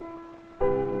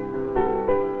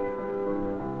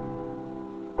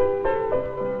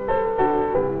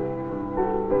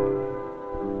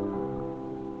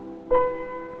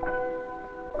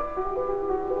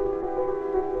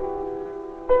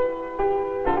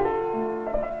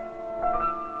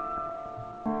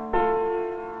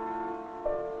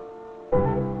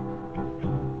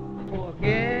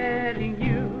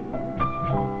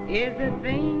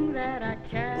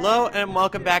and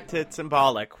welcome back to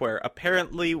Symbolic, where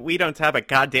apparently we don't have a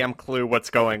goddamn clue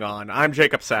what's going on. I'm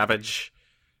Jacob Savage.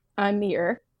 I'm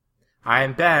Mir.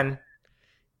 I'm Ben.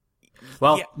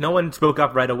 Well, Yeah. No one spoke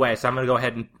up right away, so I'm going to go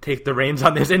ahead and take the reins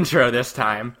on this intro this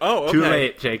time. Oh, okay. Too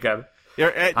late, Jacob.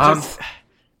 You're,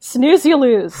 Snooze, you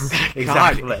lose.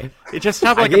 Exactly. God, you just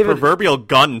have like a proverbial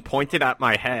gun pointed at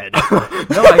my head. No,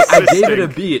 I gave it a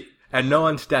beat, and no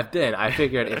one stepped in. I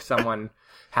figured if someone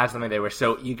had something they were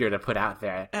so eager to put out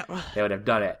there, they would have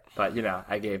done it. But,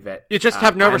 I gave it. You just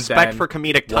have no I'm respect Ben. for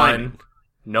comedic timing.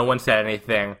 No one said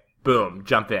anything. Boom,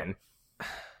 jump in.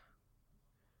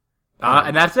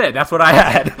 And that's it. That's what I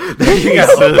had. There you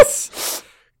go. Jesus.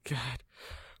 God.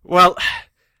 Well,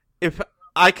 if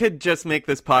I could just make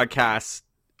this podcast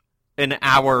an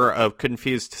hour of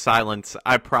confused silence,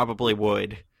 I probably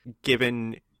would,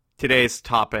 given today's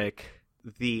topic,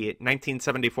 the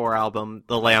 1974 album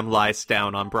The Lamb Lies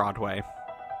Down on Broadway.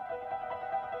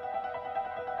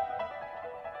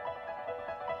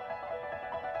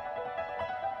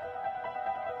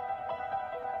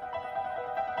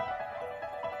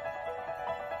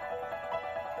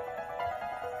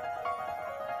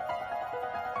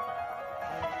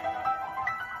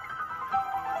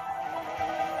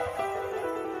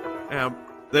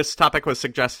 This topic was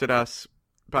suggested us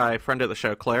by a friend of the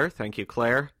show, Claire. Thank you,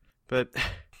 Claire. But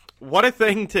what a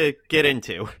thing to get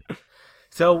into.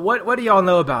 So what do y'all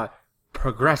know about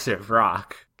progressive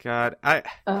rock? God,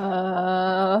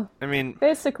 I mean...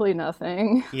 Basically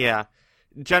nothing. Yeah.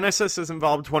 Genesis has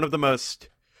involved one of the most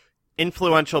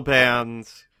influential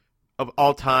bands of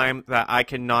all time that I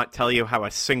cannot tell you how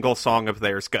a single song of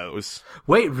theirs goes.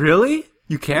 Wait, really?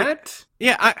 You can't?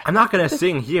 Yeah, I'm not going to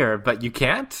sing here, but you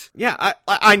can't? Yeah,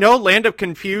 I know Land of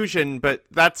Confusion, but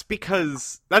that's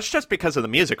just because of the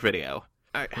music video.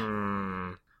 This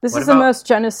What is the about- most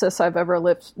Genesis I've ever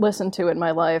listened to in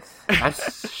my life.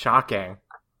 That's shocking.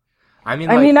 I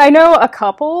mean, I know a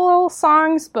couple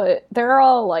songs, but they're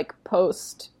all like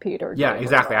post Peter yeah, Gabriel.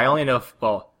 exactly. I only know,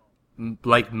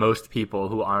 like most people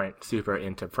who aren't super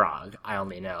into prog, I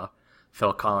only know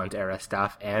Phil Collins era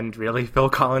stuff and really Phil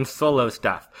Collins solo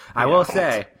stuff. I will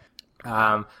say,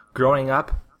 growing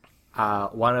up,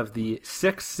 one of the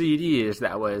 6 CDs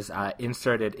that was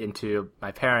inserted into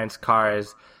my parents'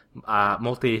 car's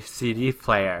multi-CD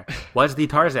player was the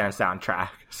Tarzan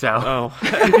soundtrack. So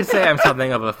you could say I'm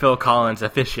something of a Phil Collins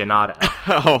aficionado.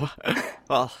 Oh,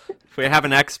 well, if we have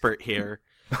an expert here.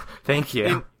 Thank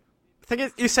you. The thing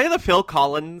is, you say the Phil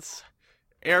Collins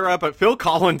era, but Phil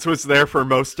Collins was there for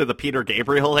most of the Peter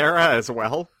Gabriel era as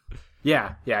well.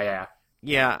 Yeah.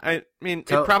 Yeah, I mean,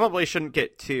 So- it probably shouldn't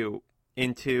get too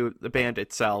into the band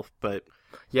itself, but...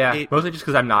 Yeah, mostly just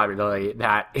because I'm not really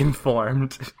that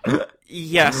informed.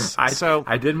 Yes,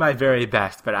 I did my very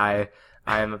best, but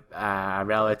I'm a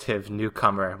relative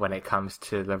newcomer when it comes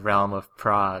to the realm of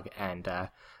prog, and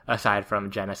aside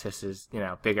from Genesis's,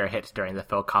 bigger hits during the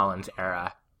Phil Collins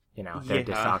era, their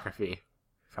discography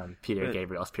from Peter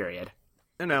Gabriel's period.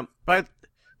 By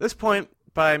this point,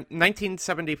 by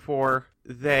 1974,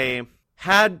 they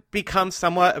had become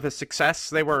somewhat of a success.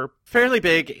 They were fairly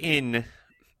big in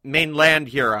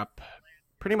mainland Europe,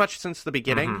 pretty much since the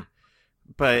beginning,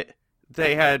 but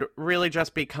they had really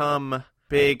just become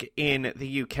big in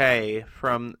the UK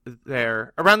from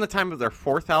around the time of their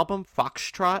 4th album,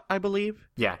 Foxtrot, I believe.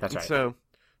 Yeah, that's right. So,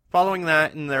 following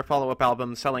that and their follow-up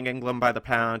album, Selling England by the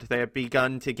Pound, they have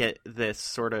begun to get this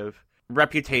sort of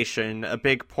reputation. A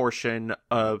big portion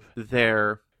of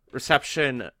their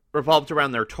reception revolved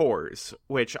around their tours,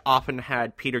 which often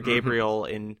had Peter Gabriel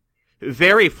in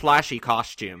very flashy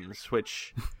costumes,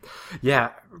 which... Yeah,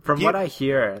 from what I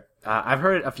hear, I've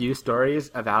heard a few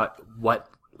stories about what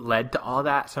led to all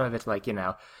that. Some of it's like,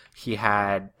 he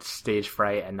had stage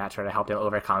fright and that sort of helped him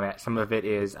overcome it. Some of it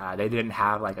is they didn't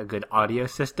have like a good audio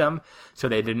system, so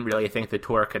they didn't really think the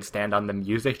tour could stand on the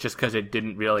music just because it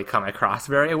didn't really come across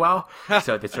very well.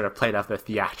 So they sort of played off the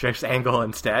theatrics angle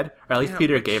instead, or at least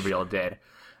Peter Gabriel did.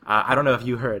 I don't know if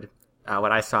you heard,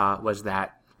 what I saw was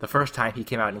that the first time he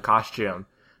came out in costume,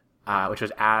 which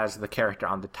was as the character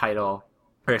on the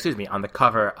on the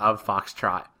cover of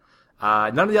Foxtrot,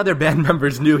 none of the other band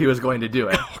members knew he was going to do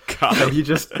it. Oh, God. So he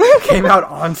just came out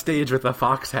on stage with a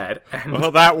fox head. And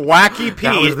Well, that wacky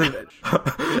Pete!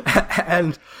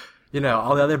 and,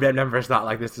 all the other band members thought,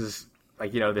 like, this is,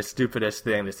 like, the stupidest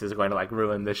thing. This is going to, like,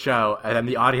 ruin the show. And then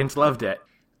the audience loved it.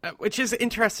 Which is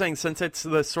interesting, since it's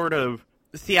the sort of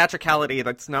theatricality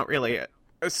that's not really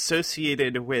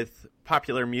associated with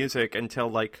popular music until,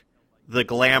 like, the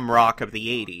glam rock of the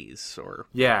 80s, or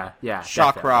yeah,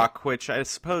 shock definitely. rock, which I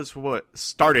suppose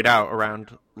started out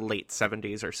around late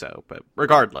 70s or so, but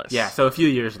regardless. Yeah, so a few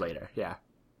years later, yeah.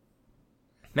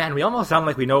 Man, we almost sound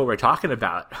like we know what we're talking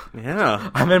about. Yeah.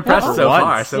 I'm impressed so once.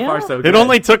 far. So far, so good. It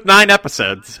only took 9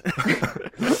 episodes.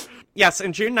 Yes,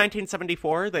 in June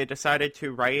 1974, they decided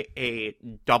to write a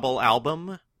double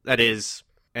album. That is,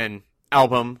 an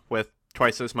album with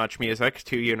twice as much music,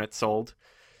 2 units sold.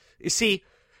 You see,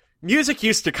 music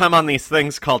used to come on these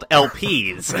things called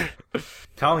LPs.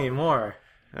 Tell me more.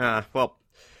 Well,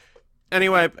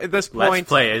 anyway, at this point... Let's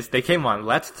Plays. They came on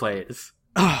Let's Plays.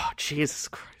 Oh, Jesus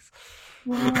Christ.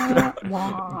 Gamer,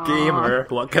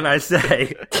 what can I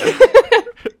say?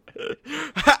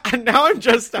 And now I'm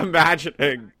just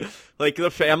imagining, like, the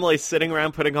family sitting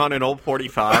around putting on an old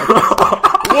 45.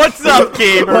 What's up,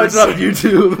 gamers? What's up,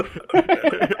 YouTube?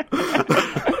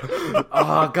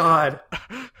 Oh, God.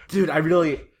 Dude, I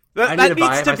need That to buy needs to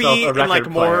myself be a in, like,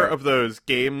 record more player. of those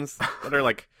games that are,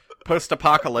 like,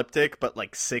 post-apocalyptic, but,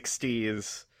 like,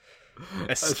 60s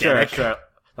aesthetic. Sure.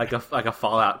 Like a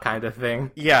Fallout kind of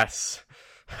thing. Yes.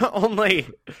 Only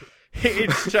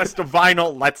it's just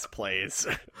vinyl Let's Plays.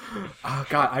 Oh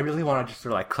God, I really want to just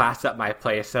sort of like class up my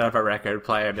place, set up a record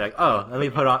player, and be like, oh, let me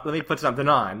put something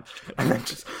on, and then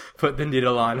just put the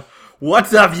needle on.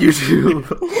 What's up, YouTube?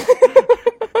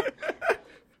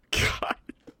 God.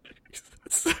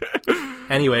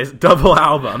 Anyways, double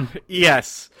album.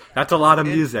 Yes. That's a lot of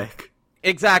music.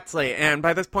 Exactly. And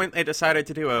by this point, they decided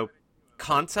to do a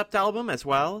concept album as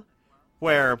well,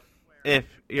 where, if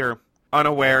you're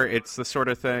unaware, it's the sort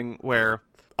of thing where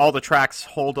all the tracks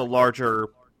hold a larger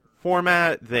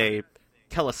format, they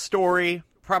tell a story.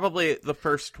 Probably the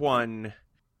first one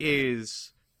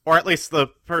is, or at least the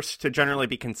first to generally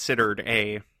be considered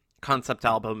a concept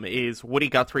album, is Woody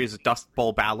Guthrie's Dust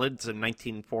Bowl Ballads in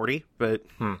 1940. But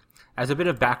As a bit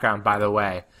of background, by the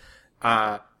way,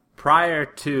 prior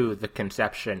to the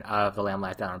conception of The Lamb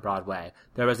Lies Down on Broadway,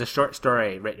 there was a short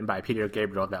story written by Peter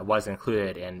Gabriel that was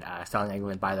included in Selling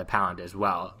England by the Pound as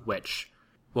well, which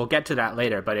we'll get to that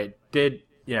later, but it did,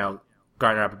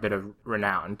 garner up a bit of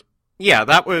renown. yeah,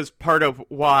 that was part of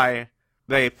why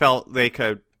they felt they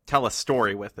could tell a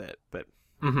story with it. But,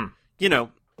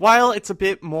 while it's a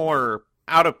bit more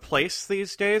out of place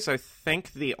these days, I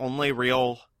think the only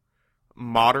real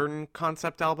modern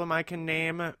concept album I can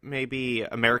name may be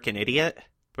American Idiot,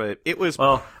 but it was...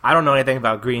 Well, I don't know anything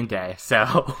about Green Day,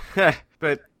 so...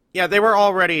 But, yeah, they were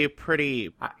already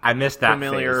pretty I missed that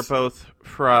familiar, phase. both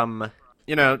from,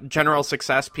 general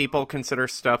success. People consider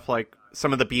stuff like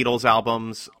some of the Beatles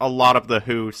albums, a lot of the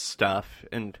Who stuff,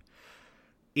 and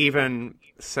even,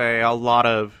 say, a lot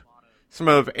of... Some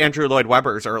of Andrew Lloyd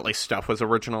Webber's early stuff was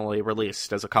originally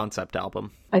released as a concept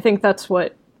album. I think that's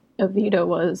what Evita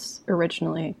was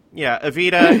originally. Yeah,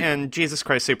 Evita and Jesus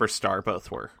Christ Superstar both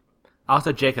were.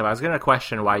 Also, Jacob, I was going to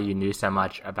question why you knew so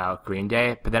much about Green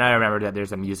Day, but then I remembered that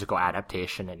there's a musical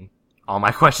adaptation, and all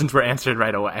my questions were answered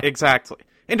right away. Exactly.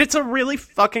 And it's a really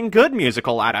fucking good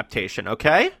musical adaptation,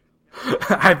 okay?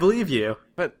 I believe you.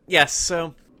 But, yes,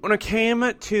 so... When it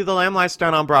came to The Lamb Lies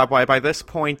Down on Broadway, by this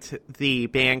point, the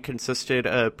band consisted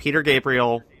of Peter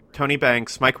Gabriel, Tony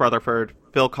Banks, Mike Rutherford,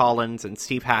 Phil Collins, and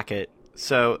Steve Hackett.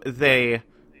 So they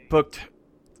booked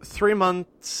 3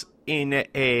 months in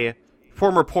a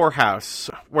former poorhouse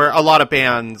where a lot of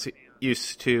bands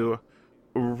used to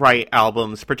write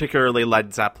albums, particularly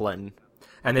Led Zeppelin.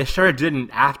 And they sure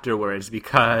didn't afterwards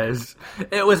because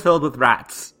it was filled with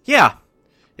rats. Yeah,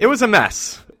 it was a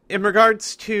mess. In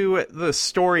regards to the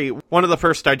story, one of the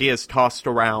first ideas tossed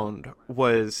around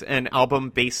was an album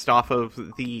based off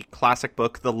of the classic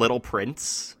book, The Little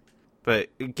Prince. But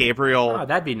Gabriel... Oh,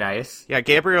 that'd be nice. Yeah,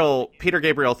 Peter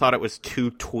Gabriel thought it was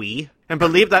too twee, and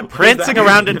believed that prancing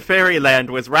around in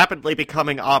fairyland was rapidly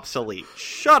becoming obsolete.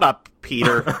 Shut up,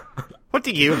 Peter. What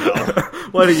do you know?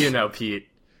 What do you know, Pete?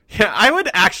 Yeah, I would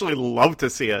actually love to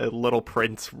see a Little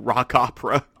Prince rock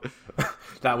opera.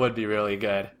 That would be really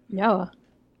good. Yeah.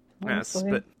 Yes, Honestly.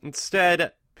 but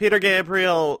instead, Peter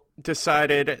Gabriel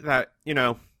decided that,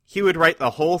 he would write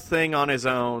the whole thing on his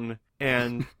own,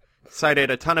 and cited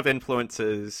a ton of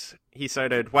influences. He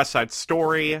cited West Side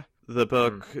Story, the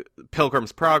book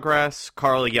Pilgrim's Progress,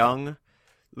 Carl Jung,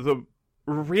 the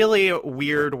really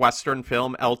weird Western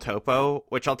film El Topo,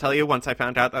 which I'll tell you, once I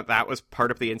found out that that was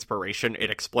part of the inspiration, it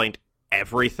explained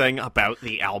everything about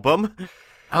the album.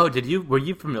 Oh, were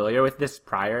you familiar with this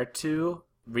prior to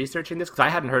researching this? Because I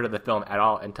hadn't heard of the film at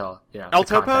all until, El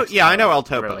Topo? Yeah, I know El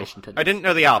Topo. relation to this. I didn't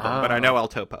know the album, but I know El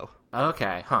Topo.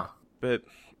 Okay, huh. But,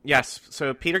 yes,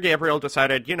 so Peter Gabriel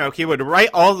decided, he would write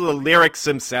all the lyrics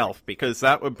himself, because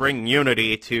that would bring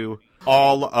unity to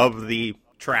all of the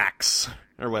tracks,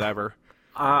 or whatever.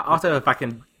 Also, if I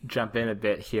can jump in a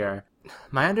bit here,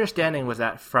 my understanding was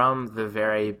that from the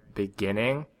very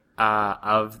beginning,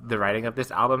 of the writing of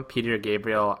this album, Peter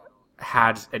Gabriel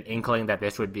had an inkling that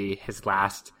this would be his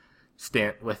last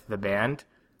stint with the band,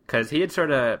 because he had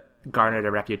sort of garnered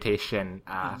a reputation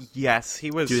yes,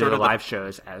 he was due sort to of the live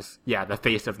shows as the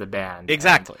face of the band.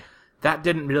 Exactly. And that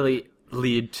didn't really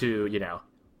lead to,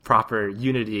 proper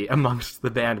unity amongst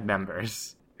the band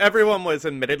members. Everyone was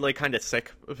admittedly kind of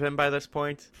sick of him by this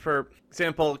point. For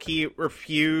example, he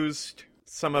refused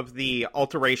some of the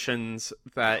alterations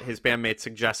that his bandmates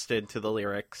suggested to the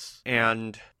lyrics.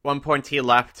 And at one point he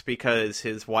left because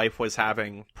his wife was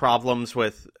having problems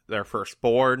with their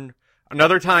firstborn.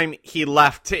 Another time he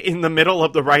left in the middle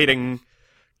of the writing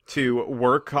to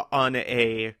work on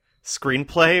a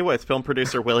screenplay with film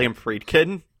producer William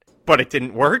Friedkin, but it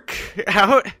didn't work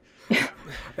out.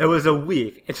 It was a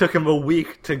week. It took him a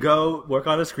week to go work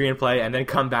on a screenplay and then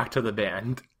come back to the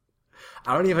band.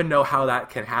 I don't even know how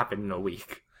that can happen in a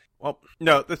week. Well,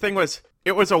 no, the thing was,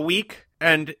 it was a week,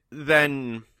 and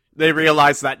then they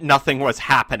realized that nothing was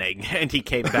happening, and he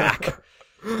came back.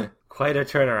 Quite a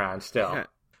turnaround still. Yeah.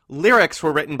 Lyrics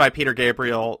were written by Peter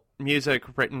Gabriel, music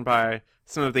written by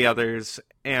some of the others,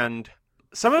 and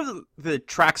some of the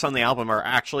tracks on the album are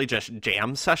actually just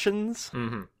jam sessions,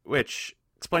 which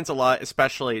explains a lot,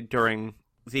 especially during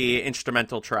the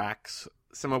instrumental tracks,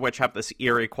 some of which have this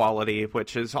eerie quality,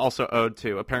 which is also owed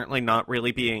to apparently not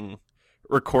really being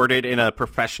recorded in a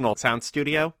professional sound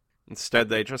studio. Instead,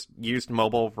 they just used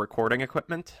mobile recording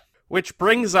equipment. Which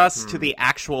brings us to the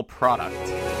actual product.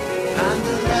 And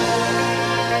the land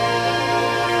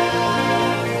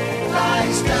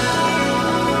lies down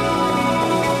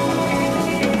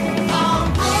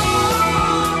on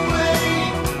Broadway.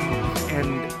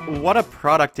 And what a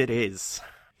product it is.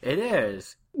 It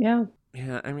is. Yeah.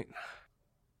 Yeah, I mean...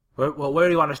 Well, where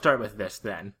do you want to start with this,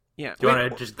 then? Yeah. Do you want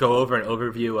to just go over an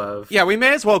overview of... Yeah, we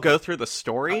may as well go through the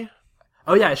story.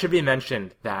 Oh, yeah, it should be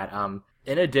mentioned that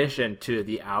in addition to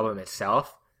the album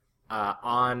itself,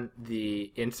 on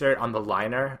the insert, on the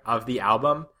liner of the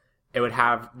album, it would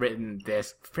have written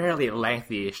this fairly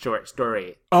lengthy short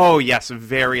story. Oh, yes,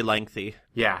 very lengthy.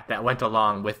 Yeah, that went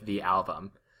along with the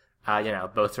album.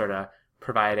 Both sort of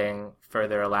providing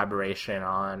further elaboration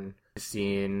on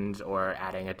scenes or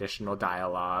adding additional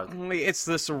dialogue. It's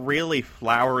this really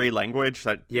flowery language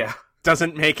that yeah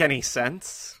doesn't make any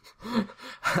sense.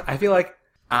 I feel like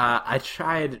I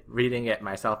tried reading it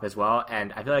myself as well,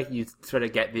 and I feel like you sort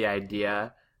of get the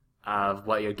idea of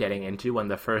what you're getting into when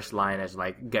the first line is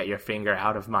like, "Get your finger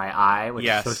out of my eye," which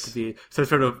is supposed to be some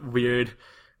sort of weird,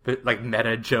 but like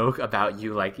meta joke about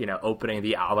you, like, opening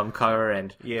the album cover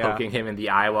and poking him in the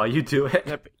eye while you do it.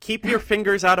 Yep. Keep your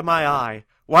fingers out of my eye.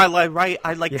 While I write,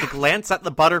 I like to glance at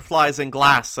the butterflies in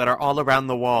glass that are all around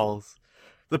the walls.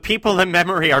 The people in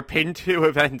memory are pinned to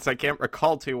events I can't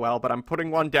recall too well, but I'm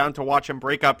putting one down to watch them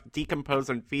break up, decompose,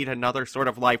 and feed another sort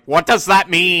of life. What does that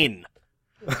mean?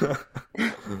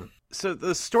 So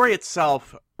the story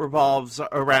itself revolves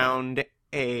around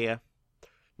a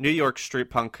New York street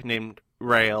punk named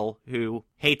Rail who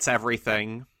hates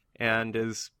everything and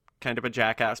is kind of a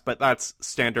jackass, but that's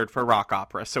standard for rock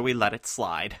opera, so we let it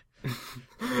slide.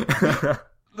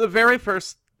 The very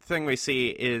first thing we see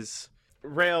is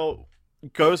Rail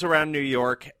goes around New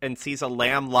York and sees a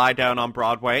lamb lie down on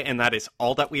Broadway, and that is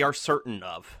all that we are certain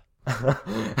of.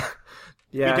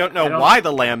 We don't know why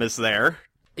the lamb is there.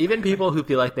 Even people who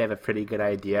feel like they have a pretty good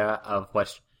idea of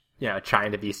what's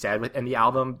trying to be said within the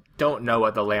album don't know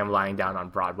what the lamb lying down on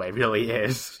Broadway really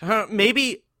is.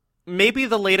 Maybe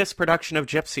the latest production of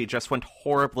Gypsy just went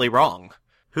horribly wrong.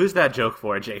 Who's that joke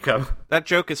for, Jacob? That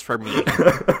joke is for me. The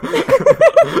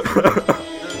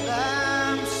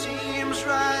lamb seems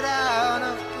right out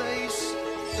of place.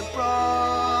 The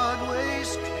Broadway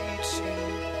street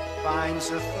scene finds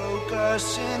a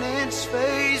focus in its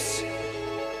face.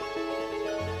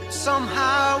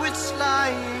 Somehow it's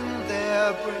lying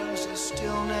there, brings a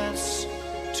stillness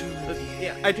to the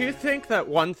air. I do think that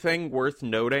one thing worth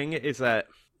noting is that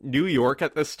New York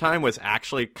at this time was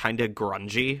actually kind of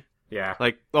grungy. Yeah.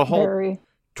 Like, the whole Very.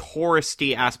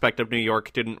 touristy aspect of New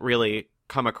York didn't really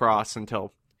come across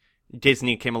until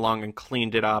Disney came along and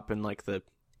cleaned it up in, like, the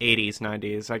 80s,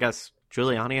 90s. I guess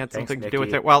Giuliani had something to do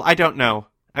with it. Well, I don't know.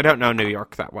 I don't know New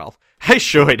York that well. I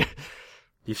should.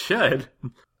 You should.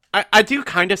 I do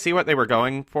kind of see what they were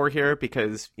going for here,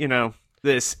 because,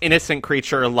 this innocent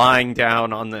creature lying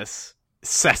down on this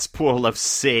cesspool of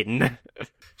sin.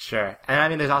 Sure. And I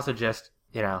mean, there's also just,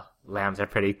 lambs are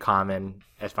pretty common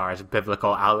as far as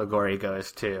biblical allegory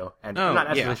goes, too. And I'm not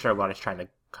necessarily sure what it's trying to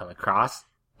come across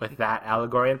with that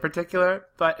allegory in particular,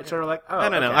 but it's sort of like, I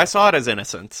don't know. I saw it as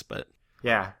innocence, but...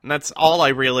 Yeah. And that's all I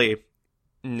really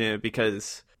knew,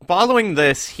 because following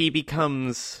this, he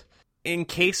becomes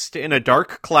encased in a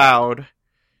dark cloud,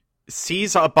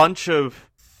 sees a bunch of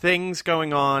things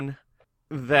going on,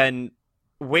 then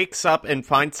wakes up and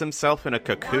finds himself in a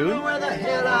cocoon. Where the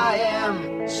hell I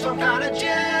am, some kind of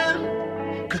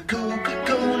jam. Cocoon,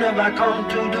 cocoon, have I come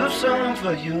to do something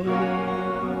for you?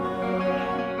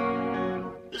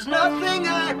 There's nothing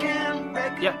I can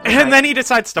recognize. Yeah. And then he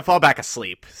decides to fall back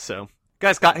asleep. So,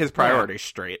 guy's got his priorities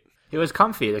straight. It was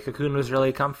comfy. The cocoon was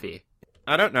really comfy.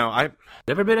 I don't know. You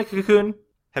ever been in a cocoon?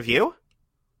 Have you?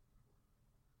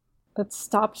 That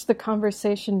stopped the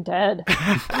conversation dead.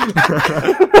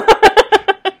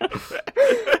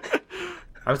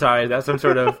 I'm sorry, is that some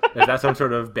sort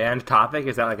of banned topic?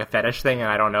 Is that like a fetish thing and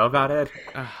I don't know about it?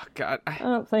 Oh, God. I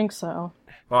don't think so.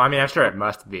 Well, I mean, I'm sure it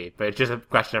must be, but it's just a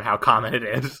question of how common it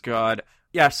is. God.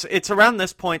 Yes, it's around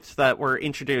this point that we're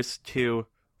introduced to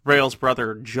Rael's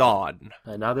brother, John.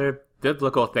 Another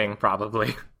biblical thing,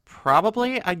 probably.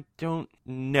 Probably? I don't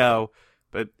know.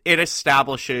 But it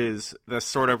establishes this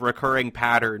sort of recurring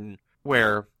pattern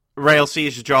where Rael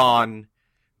sees John,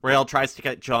 Rael tries to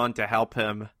get John to help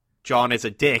him. John is a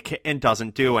dick and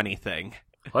doesn't do anything.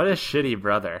 What a shitty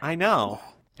brother. I know.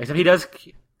 Except he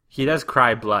does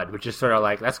cry blood, which is sort of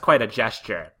like, that's quite a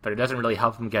gesture, but it doesn't really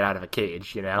help him get out of a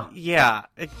cage, you know? Yeah,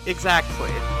 exactly.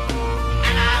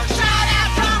 And I'll shout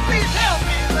out, Tom, please help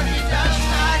me, but he does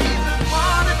not even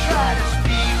want to try to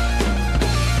speak.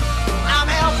 I'm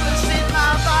helpless in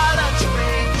my violent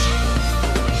rage,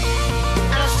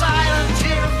 and a silent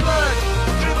tear of blood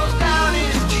dribbles down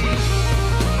his cheek,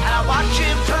 and I watch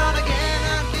him turn again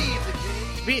and leave the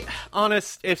cage. To be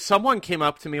honest, if someone came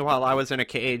up to me while I was in a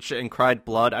cage and cried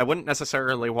blood, I wouldn't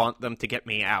necessarily want them to get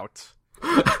me out.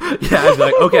 Yeah, I'd be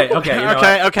like, okay, you know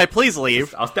what? Okay, please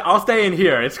leave. I'll stay in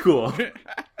here, it's cool.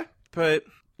 But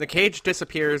the cage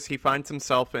disappears. He finds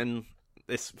himself in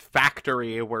this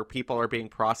factory where people are being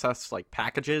processed like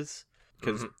packages.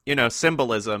 Because,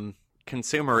 symbolism,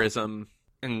 consumerism,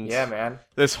 and Yeah, man.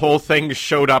 this whole thing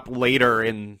showed up later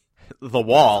in The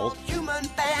Wall. Human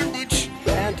bandage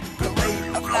and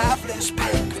parade of lifeless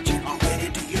packaging ready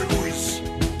to use.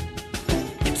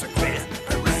 It's a grand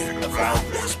parade of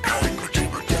lifeless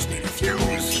packaging. We just need a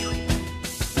fuse.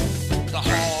 The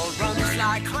hall runs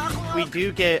like clockwork. We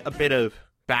do get a bit of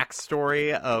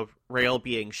backstory of Rael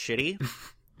being shitty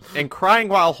and crying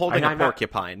while holding a I'm not-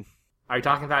 porcupine. Are you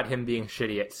talking about him being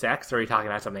shitty at sex, or are you talking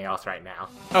about something else right now?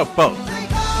 Oh, both. They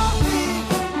call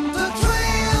me the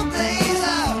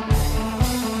trailblazer,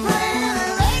 red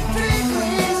electric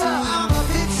razor. I'm a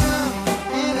picture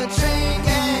in a chain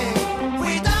gang.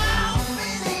 We don't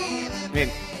believe it. I mean,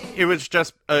 it was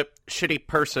just a shitty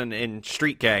person in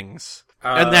street gangs.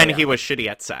 And then he was shitty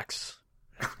at sex.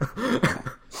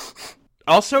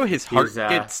 Also, his heart He's,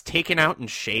 gets taken out and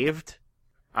shaved.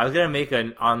 I was gonna make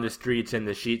an on the streets in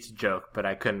the sheets joke, but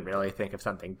I couldn't really think of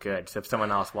something good. So if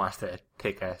someone else wants to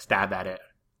take a stab at it,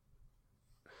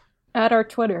 At our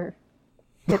Twitter.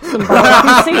 Get some see.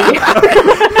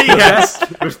 Yes.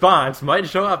 response might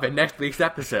show up in next week's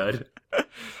episode.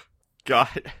 God.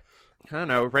 I don't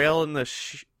know. Rail in the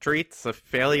streets, a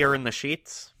failure in the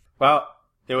sheets. Well,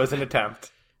 it was an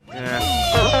attempt. Yeah.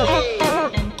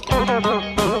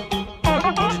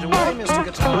 Put it away, Mr.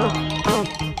 Guitar.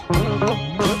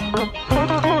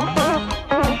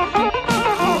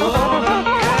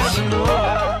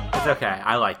 It's okay.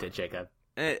 I liked it, Jacob.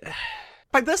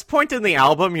 By this point in the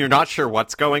album, you're not sure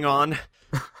what's going on.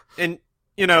 And,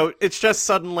 it's just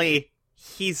suddenly,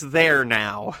 he's there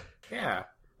now. Yeah.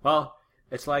 Well,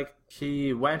 it's like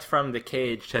he went from the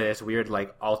cage to this weird,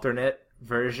 like, alternate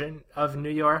version of New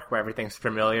York where everything's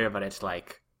familiar, but it's,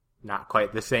 like, not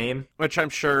quite the same. Which I'm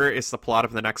sure is the plot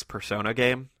of the next Persona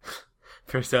game.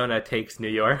 Persona takes New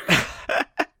York.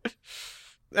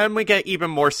 Then we get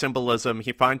even more symbolism.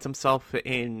 He finds himself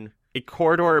in a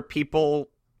corridor of people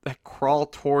that crawl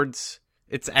towards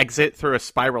its exit through a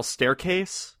spiral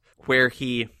staircase, where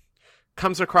he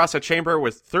comes across a chamber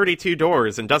with 32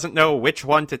 doors and doesn't know which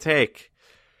one to take,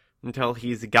 until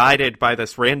he's guided by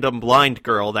this random blind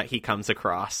girl that he comes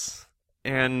across.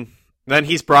 And then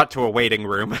he's brought to a waiting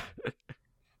room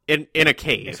in a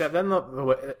cave. Except then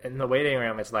in the waiting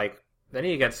room, it's like, then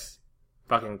he gets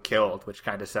fucking killed, which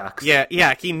kind of sucks.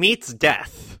 Yeah, he meets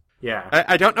death. Yeah.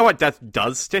 I don't know what death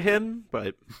does to him,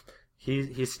 but...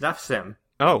 He snuffs him.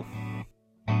 Oh.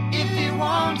 If he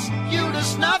wants you to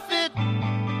snuff it,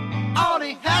 all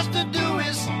he has to do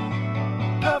is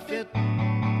puff it.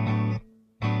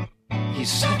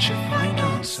 He's such a fine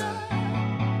dancer.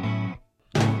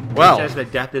 Well, He says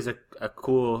that Death is a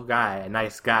cool guy, a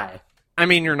nice guy. I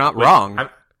mean, you're not wrong.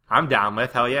 I'm down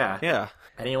with, hell yeah. Yeah.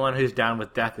 Anyone who's down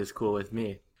with Death is cool with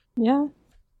me. Yeah.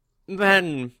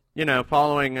 Then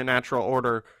following a natural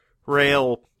order,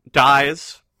 Rael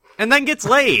dies and then gets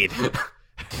laid.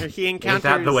 He encounters... Is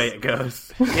that the way it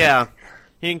goes? Yeah.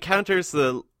 He encounters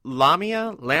the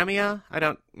Lamia? I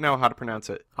don't know how to pronounce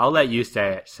it. I'll let you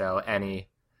say it, so any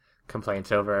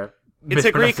complaints over It's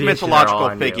a Greek mispronunciation are all mythological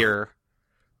on you. figure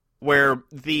where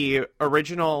the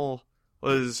original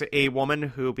was a woman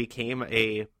who became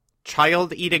a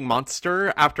child-eating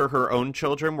monster after her own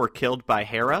children were killed by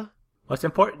Hera. What's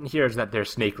important here is that they're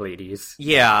snake ladies.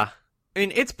 Yeah. I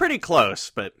mean, it's pretty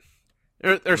close, but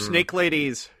they're snake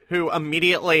ladies who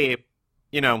immediately,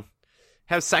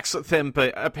 have sex with him,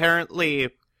 but apparently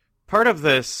part of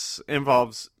this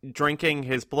involves drinking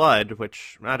his blood,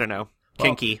 which, I don't know,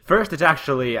 kinky. Well, first, it's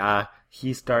actually,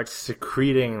 he starts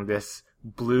secreting this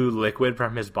blue liquid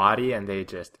from his body, and they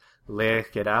just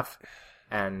lick it up,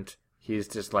 and he's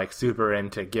just, super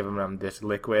into giving them this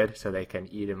liquid so they can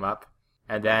eat him up.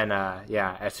 And then,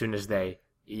 as soon as they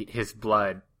eat his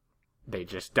blood, they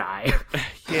just die.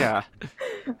 Yeah.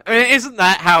 I mean, isn't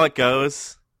that how it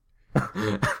goes?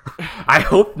 I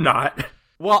hope not.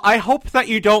 Well, I hope that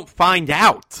you don't find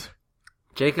out.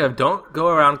 Jacob, don't go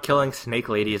around killing snake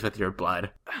ladies with your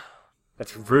blood.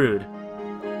 That's rude.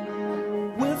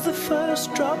 With the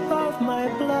first drop of my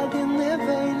blood in their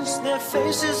veins, their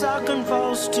faces are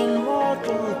convulsed in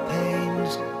mortal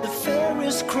pains. The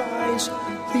fairest cries,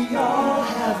 we all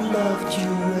have loved you,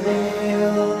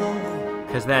 Rael.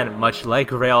 Because then, much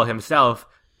like Rael himself,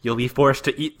 you'll be forced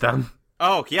to eat them.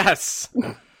 Oh, yes.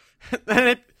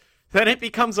 Then it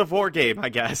becomes a war game, I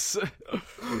guess.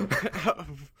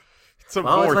 It's a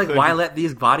Well, war it's like, thing. why let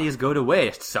these bodies go to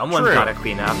waste? Someone's True. gotta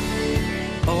clean up.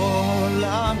 Oh,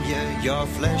 Lamia, your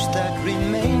flesh that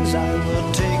remains, I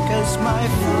will take as my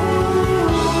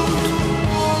food.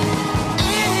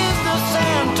 It is the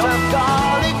scent of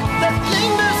garlic that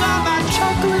lingers on my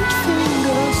chocolate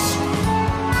fingers.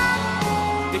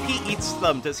 If he eats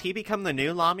them, does he become the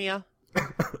new Lamia?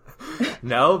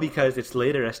 No, because it's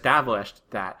later established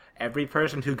that every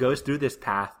person who goes through this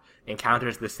path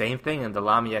encounters the same thing, and the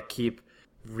Lamia keep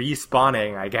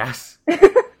respawning, I guess.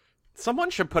 Someone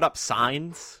should put up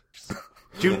signs.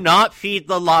 Do not feed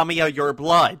the Lamia your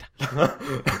blood.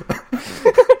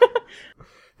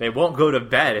 They won't go to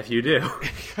bed if you do.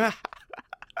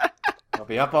 They'll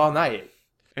be up all night.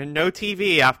 And no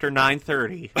TV after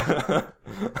 9:30.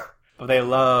 But they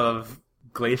love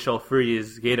Glacial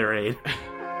Freeze Gatorade.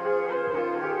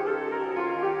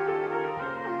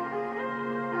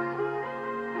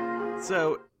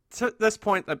 So, to this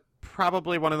point,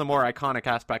 probably one of the more iconic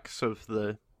aspects of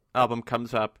the album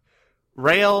comes up.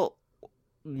 Rael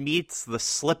meets the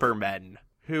Slipper Men,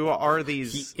 who are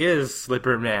these... He is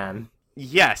Slipper Man.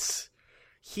 Yes.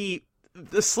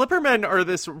 The Slipper Men are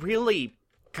this really...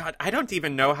 God, I don't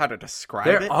even know how to describe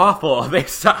They're it. awful. They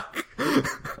suck.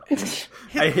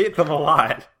 I hate them a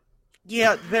lot.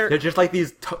 Yeah, They're just like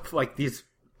these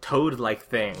toad-like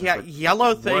things. Yeah, with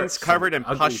yellow things warts covered in and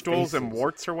ugly pustules and faces.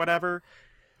 warts or whatever.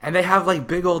 And they have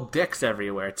big old dicks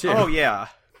everywhere, too. Oh, yeah.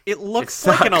 It looks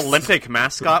It like an sucks. Olympic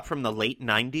mascot from the late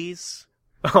 90s.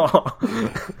 Oh.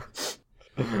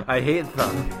 I hate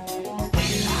them.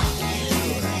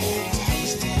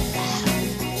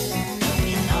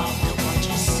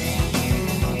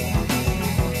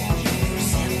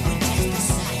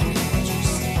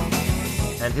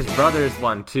 And his brother's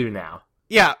one, too, now.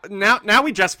 Yeah, now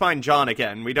we just find John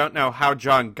again. We don't know how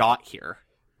John got here.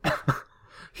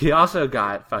 He also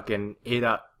got fucking ate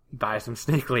up by some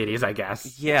snake ladies, I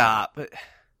guess. Yeah, but...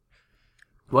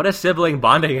 What a sibling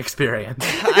bonding experience.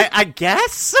 I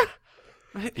guess?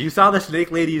 You saw the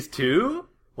snake ladies, too?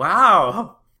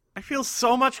 Wow. I feel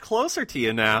so much closer to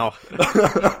you now.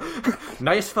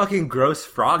 Nice fucking gross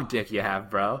frog dick you have,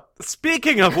 bro.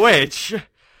 Speaking of which,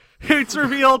 it's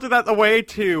revealed that the way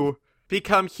to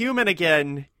become human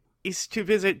again is to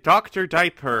visit Dr.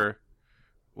 Diaper,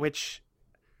 which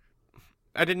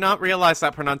I did not realize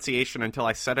that pronunciation until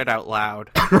I said it out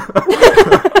loud.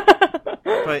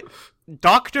 But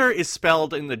doctor is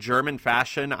spelled in the German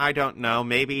fashion. I don't know.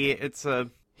 Maybe it's a...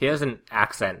 He has an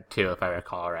accent, too, if I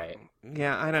recall right.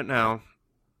 Yeah, I don't know.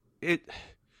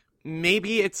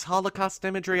 Maybe it's Holocaust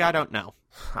imagery. I don't know.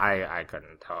 I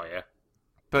couldn't tell you.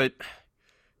 But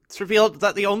it's revealed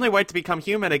that the only way to become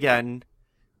human again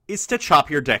is to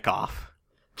chop your dick off.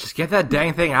 Just get that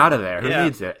dang thing out of there. Who Yeah.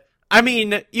 needs it? I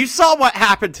mean, you saw what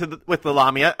happened with the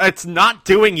Lamia. It's not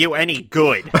doing you any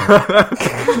good.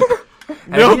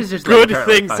 And No he's just, good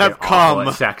apparently things fucking have awful come.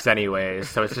 at sex anyways,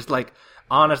 so it's just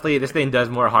honestly, this thing does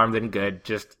more harm than good.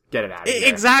 Just get it out of here.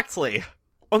 Exactly.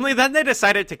 Only then they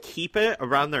decided to keep it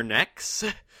around their necks.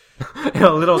 in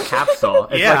a little capsule.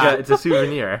 It's Yeah. it's a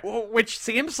souvenir. Which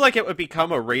seems like it would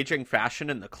become a raging fashion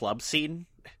in the club scene.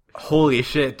 Holy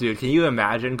shit, dude! Can you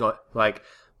imagine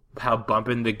how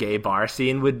bumping the gay bar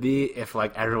scene would be if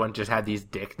like everyone just had these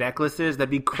dick necklaces? That'd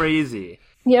be crazy.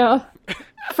 Yeah.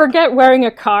 Forget wearing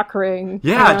a cock ring.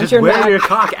 Yeah, around just your wear neck. your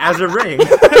cock as a ring.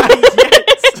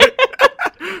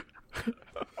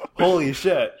 Holy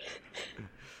shit!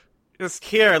 Just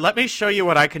here, let me show you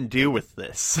what I can do with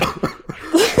this.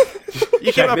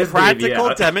 You Check give a this baby practical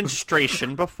out.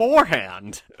 demonstration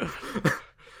beforehand.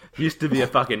 Used to be a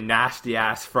fucking nasty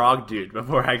ass frog dude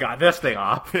before I got this thing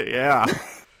off. Yeah.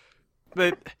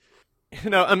 But,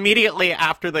 immediately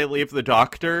after they leave the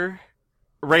doctor,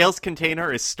 Rail's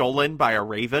container is stolen by a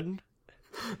raven.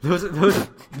 Those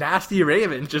nasty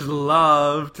ravens just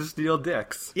love to steal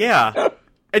dicks. Yeah.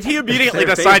 And he immediately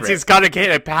their decides favorite. he's gotta get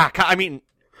it back. I mean,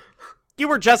 you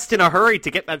were just in a hurry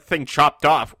to get that thing chopped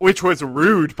off, which was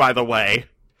rude, by the way.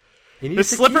 He The needs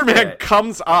to Slipper keep Man it.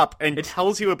 comes up and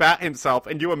tells you about himself,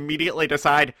 and you immediately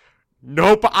decide,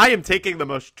 nope, I am taking the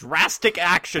most drastic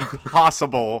action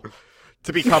possible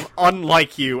to become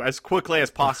unlike you as quickly as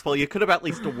possible. You could have at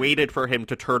least waited for him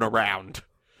to turn around.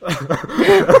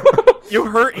 You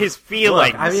hurt his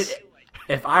feelings. Look, I mean,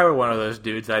 if I were one of those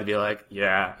dudes, I'd be like,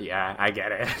 yeah, I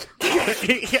get it.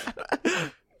 Yeah.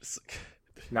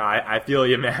 No, I feel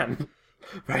you, man.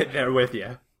 Right there with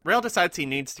you. Rail decides he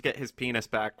needs to get his penis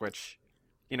back, which,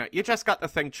 you just got the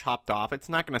thing chopped off. It's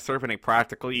not going to serve any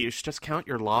practical use. Just count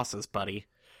your losses, buddy.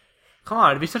 Come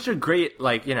on, it'd be such a great,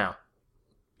 what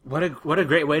a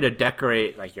great way to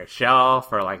decorate, your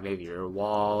shelf or, maybe your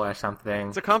wall or something.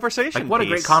 It's a conversation What a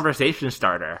piece. great conversation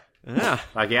starter. Yeah.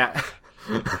 Yeah.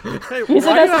 Hey, Use it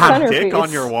why as do you a have dick centerpiece.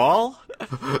 on your wall?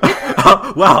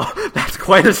 Oh, well, that's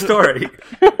quite a story.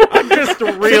 I'm just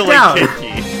really down.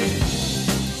 kinky.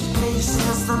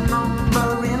 Places the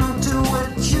number into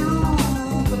a tube.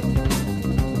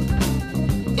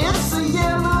 It's a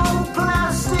yellow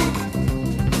plastic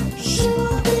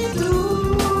shooby-doo.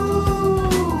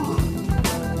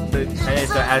 And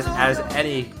so as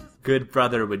any good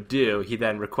brother would do, he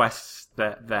then requests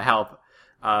the help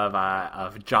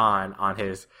of John on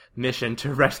his mission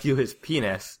to rescue his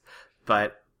penis.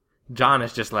 But John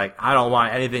is just like, I don't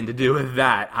want anything to do with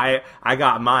that. I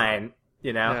got mine,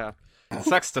 Yeah.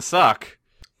 Sucks to suck.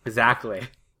 Exactly.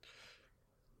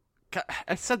 God,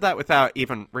 I said that without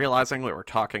even realizing we were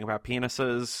talking about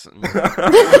penises.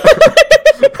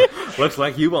 Looks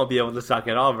like you won't be able to suck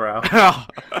at all, bro. Oh.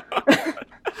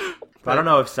 I don't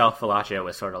know if self-fellatio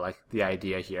was sort of the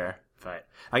idea here, but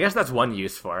I guess that's one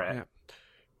use for it. Yeah.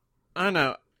 I don't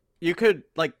know. You could,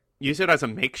 use it as a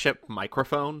makeshift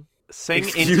microphone. Sing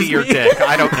Excuse into your me? dick.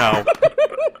 I don't know.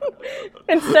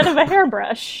 Instead of a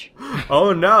hairbrush.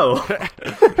 Oh no!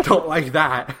 Don't like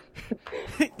that.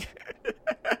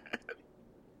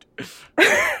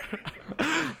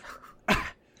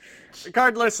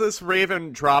 Regardless, this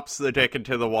raven drops the dick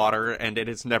into the water, and it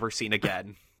is never seen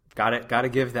again. Gotta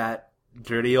give that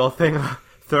dirty old thing a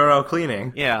thorough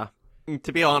cleaning. Yeah.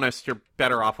 To be honest, you're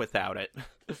better off without it.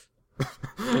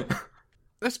 At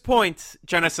this point,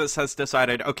 Genesis has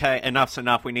decided, okay, enough's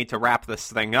enough, we need to wrap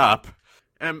this thing up.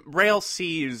 And Rail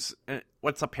sees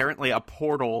what's apparently a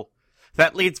portal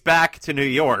that leads back to New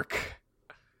York.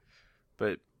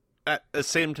 But at the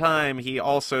same time, he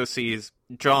also sees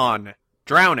John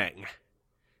drowning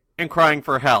and crying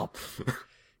for help.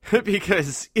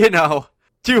 Because,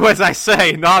 do as I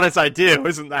say, not as I do.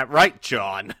 Isn't that right,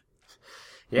 John?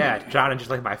 Yeah, John, and just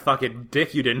like my fucking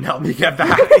dick, you didn't help me get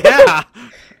back. Yeah.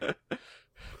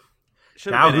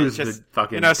 Should've Now been it, who's just, the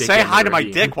fucking say dick in hi the to my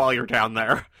ravine? dick while you're down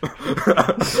there.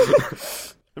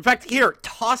 In fact, here,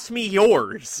 toss me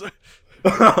yours.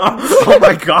 Oh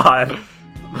my god. The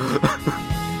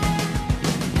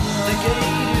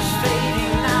gate is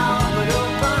fading now, but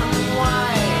open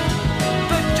wide.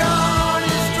 But dawn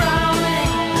is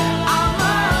drowning. I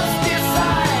must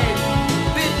decide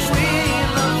between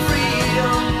the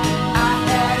freedom I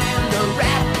had and the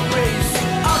rat race.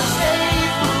 I'll stay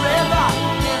forever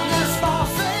in this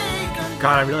forsaken.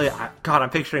 God, I'm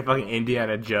picturing fucking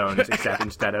Indiana Jones, except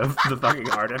instead of the fucking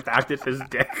artifact, it's his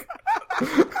dick.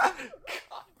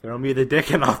 Throw me the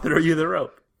dick and I'll throw you the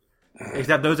rope.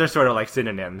 Except those are sort of like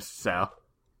synonyms, so.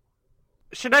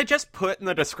 Should I just put in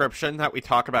the description that we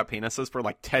talk about penises for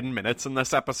 10 minutes in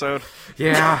this episode?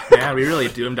 Yeah, we really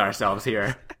doomed ourselves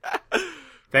here.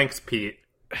 Thanks, Pete.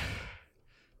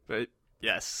 But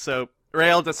yes, so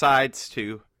Rail decides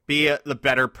to be the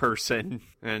better person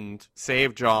and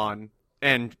save John,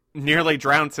 and nearly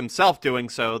drowns himself doing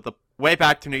so. The way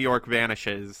back to New York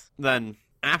vanishes. Then,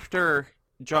 after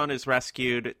John is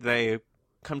rescued, they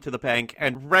come to the bank,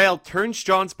 and Rail turns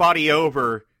John's body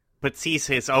over, but sees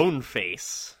his own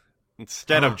face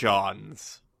instead of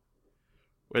John's.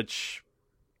 Which,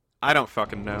 I don't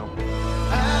fucking know.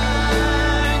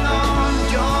 Hang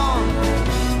on, John.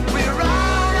 We're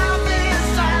out of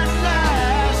this at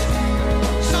last.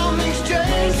 Something's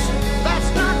changed.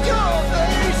 That's not your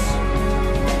face.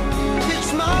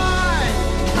 It's mine.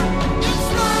 It's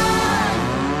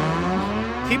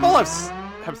mine. People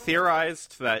have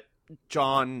theorized that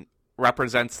John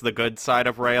represents the good side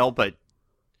of Rail, but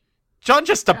John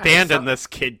just abandoned this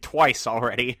kid twice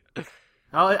already.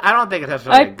 Oh, I don't think it's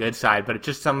necessarily a good side, but it's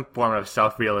just some form of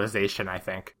self-realization, I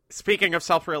think. Speaking of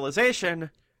self-realization,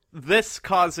 this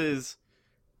causes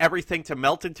everything to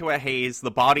melt into a haze,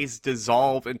 the bodies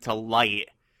dissolve into light,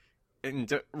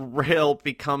 and Rail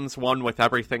becomes one with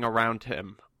everything around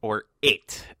him. Or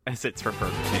it, as it's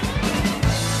referred to.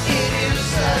 It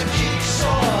is a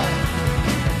jigsaw.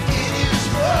 It is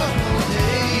purple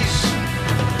haze.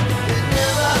 It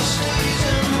never stays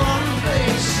in one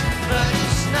place, but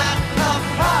it's not a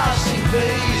passing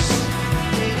phase.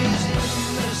 It is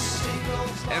in the single.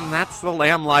 And that's The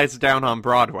Lamb Lies Down on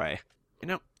Broadway. You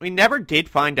know, we never did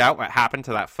find out what happened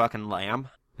to that fucking lamb.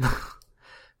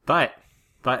 But,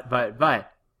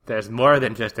 there's more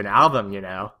than just an album, you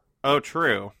know. Oh,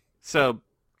 true. So,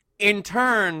 in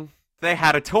turn, they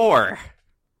had a tour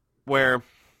where,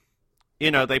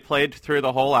 you know, they played through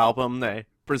the whole album. They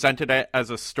presented it as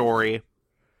a story.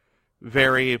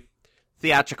 Very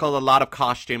theatrical, a lot of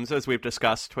costumes, as we've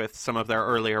discussed with some of their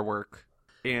earlier work.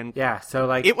 And yeah, so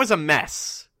like it was a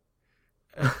mess.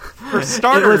 For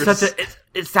starters,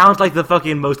 it sounds like the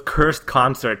fucking most cursed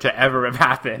concert to ever have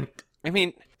happened. I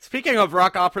mean, speaking of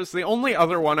rock operas, the only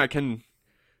other one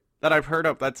that I've heard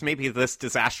of that's maybe this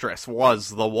disastrous was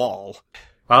The Wall.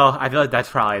 Well, I feel like that's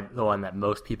probably the one that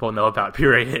most people know about,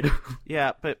 period.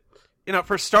 Yeah, but, you know,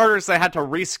 for starters, they had to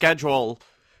reschedule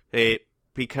it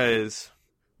because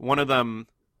one of them,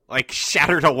 like,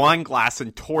 shattered a wine glass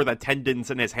and tore the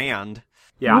tendons in his hand.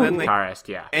 Yeah, And then the they guitarist,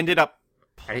 yeah. ended up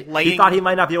playing... He thought he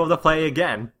might not be able to play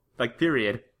again. Like,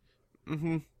 period.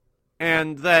 Mm-hmm.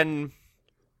 And then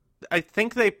I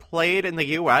think they played in the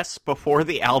US before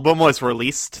the album was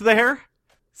released there,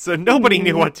 so nobody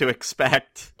knew what to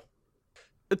expect.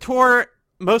 The tour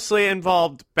mostly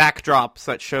involved backdrops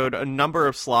that showed a number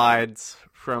of slides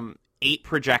from 8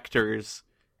 projectors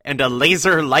and a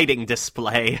laser lighting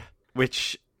display,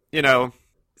 which, you know,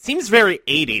 seems very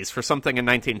 80s for something in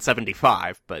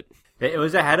 1975, but... It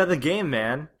was ahead of the game,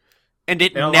 man. And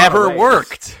it never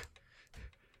worked.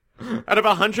 Out of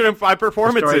 105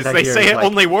 performances, they say it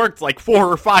only worked like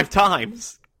 4 or 5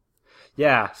 times.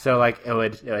 Yeah, so like it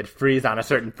would freeze on a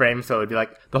certain frame, so it would be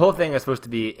like the whole thing is supposed to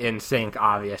be in sync,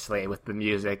 obviously, with the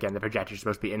music, and the projectors are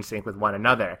supposed to be in sync with one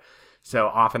another. So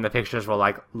often the pictures will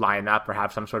like line up or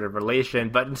have some sort of relation,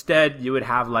 but instead you would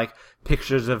have like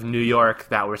pictures of New York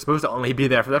that were supposed to only be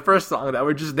there for the first song that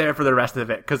were just there for the rest of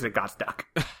it because it got stuck.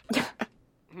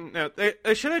 No,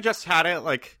 they should have just had it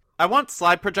like... I want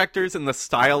slide projectors in the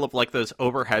style of like those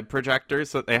overhead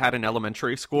projectors that they had in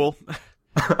elementary school.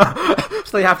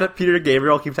 So they have to... Peter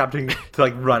Gabriel keeps having to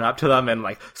like run up to them and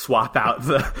like swap out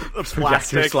the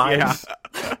projector slides.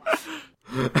 Yeah.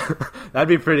 That'd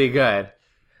be pretty good.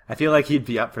 I feel like he'd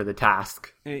be up for the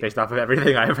task, based off of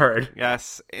everything I've heard.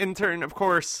 Yes. In turn, of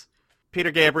course,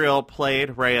 Peter Gabriel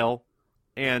played Rail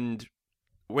and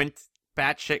went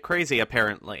batshit crazy,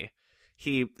 apparently.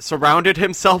 He surrounded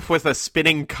himself with a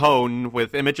spinning cone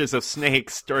with images of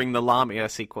snakes during the Lamia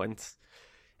sequence.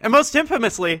 And most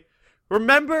infamously,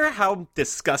 remember how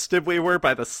disgusted we were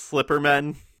by the Slipper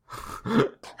Men?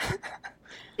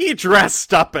 He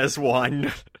dressed up as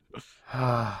one.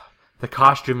 The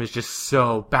costume is just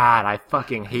so bad. I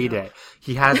fucking hate it.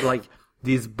 He has, like,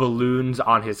 these balloons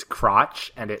on his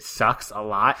crotch, and it sucks a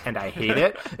lot, and I hate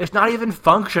it. It's not even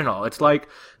functional. It's like,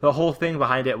 the whole thing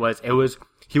behind it was,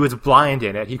 he was blind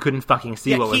in it. He couldn't fucking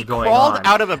see what was going on. He crawled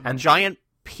out of a giant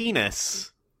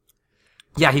penis.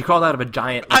 Yeah, he crawled out of a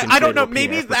giant... I don't know,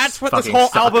 maybe that's what this whole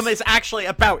album is actually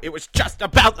about. It was just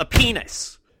about the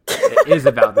penis. It is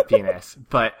about the penis,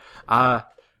 but,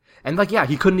 and like, yeah,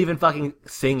 he couldn't even fucking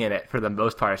sing in it for the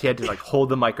most part. He had to like hold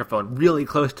the microphone really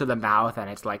close to the mouth, and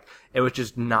it's like, it was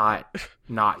just not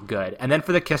good. And then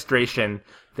for the castration,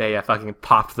 they fucking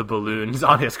popped the balloons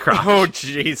on his crotch. Oh,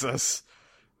 Jesus.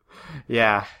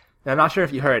 Yeah. And I'm not sure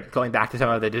if you heard, going back to some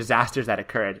of the disasters that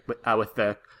occurred with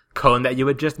the cone that you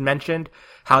had just mentioned,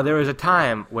 how there was a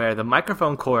time where the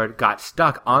microphone cord got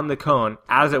stuck on the cone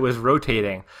as it was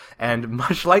rotating, and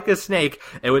much like a snake,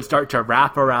 it would start to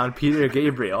wrap around Peter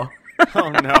Gabriel. Oh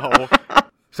no.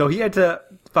 So he had to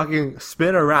fucking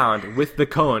spin around with the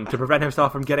cone to prevent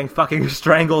himself from getting fucking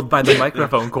strangled by the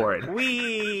microphone cord.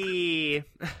 Wee.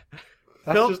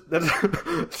 That's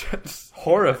just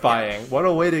horrifying. What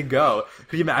a way to go.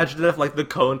 Could you imagine if, like, the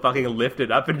cone fucking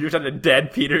lifted up and you're just a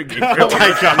dead Peter Gabriel? Oh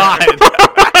my god.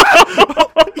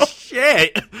 Holy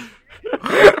shit.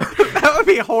 That would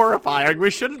be horrifying. We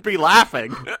shouldn't be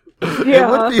laughing. It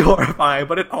would be horrifying,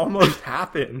 but it almost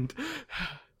happened.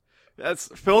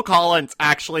 Phil Collins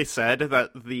actually said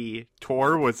that the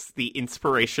tour was the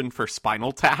inspiration for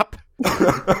Spinal Tap.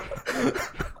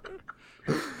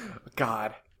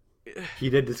 God. He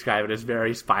did describe it as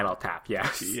very Spinal Tap,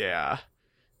 yes. Yeah.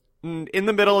 In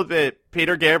the middle of it,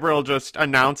 Peter Gabriel just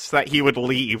announced that he would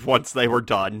leave once they were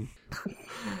done.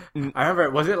 I remember,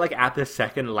 was it like at the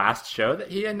second last show that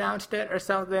he announced it or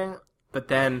something? But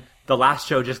then the last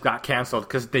show just got canceled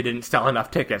because they didn't sell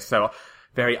enough tickets, so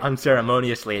very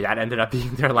unceremoniously that ended up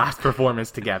being their last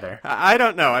performance together. I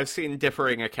don't know, I've seen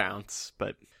differing accounts,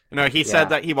 but he said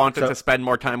that he wanted to spend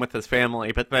more time with his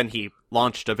family, but then he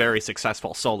launched a very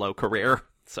successful solo career,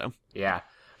 so. Yeah.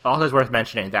 Also, it's worth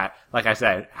mentioning that, like I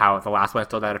said, how the last one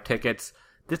sold out of tickets.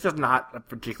 This is not a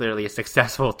particularly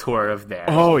successful tour of theirs.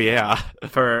 Oh, yeah.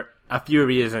 For a few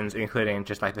reasons, including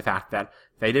just like the fact that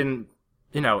they didn't,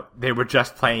 they were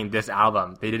just playing this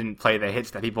album. They didn't play the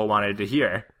hits that people wanted to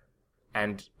hear.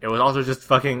 And it was also just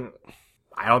fucking,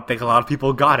 I don't think a lot of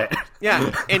people got it.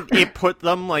 Yeah, and it put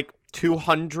them like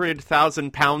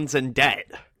 200,000 pounds in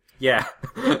debt. Yeah.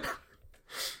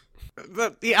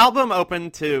 The album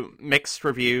opened to mixed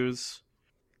reviews,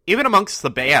 even amongst the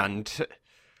band.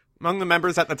 Among the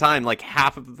members at the time, like,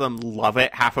 half of them love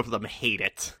it, half of them hate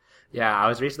it. Yeah, I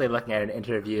was recently looking at an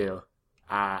interview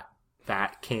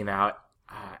that came out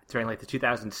during, like, the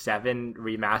 2007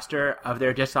 remaster of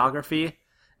their discography.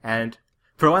 And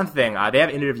for one thing, they have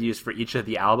interviews for each of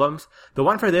the albums. The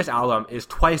one for this album is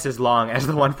twice as long as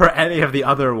the one for any of the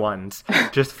other ones.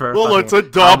 Just for well, it's a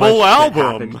double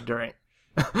album. During...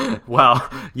 Well,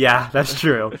 yeah, that's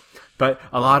true. But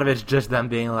a lot of it's just them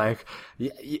being like,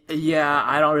 yeah,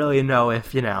 I don't really know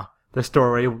if, the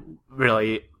story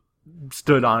really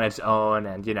stood on its own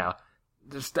and,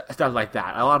 stuff like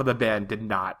that. A lot of the band did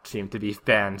not seem to be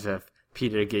fans of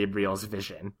Peter Gabriel's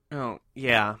vision. Oh,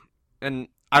 yeah. And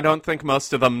I don't think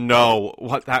most of them know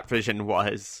what that vision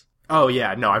was. Oh,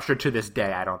 yeah, no, I'm sure to this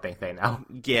day I don't think they know.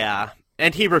 Yeah,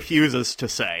 and he refuses to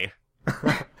say.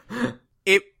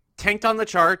 It tanked on the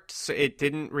charts. It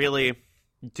didn't really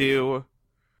do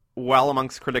well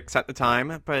amongst critics at the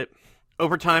time, but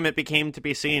over time it became to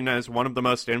be seen as one of the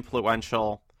most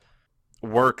influential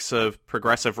works of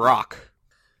progressive rock.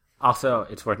 Also,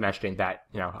 it's worth mentioning that,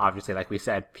 obviously, like we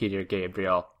said, Peter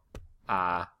Gabriel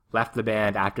left the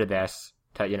band after this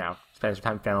to, spend some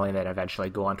time with family and then eventually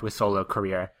go on to a solo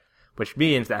career, which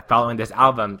means that following this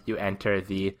album, you enter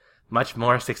the much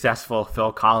more successful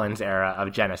Phil Collins era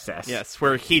of Genesis. Yes,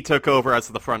 where he took over as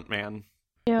the frontman.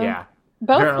 Yeah.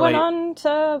 Both Apparently... went on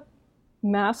to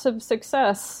massive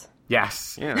success.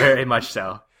 Yes, yeah. Very much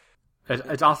so.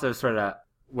 It's also sort of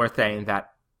worth saying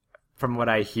that from what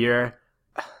I hear,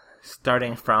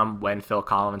 starting from when Phil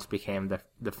Collins became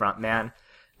the frontman,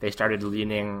 they started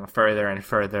leaning further and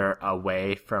further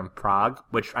away from prog,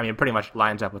 which, pretty much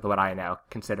lines up with what I know,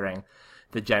 considering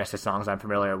the Genesis songs I'm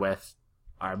familiar with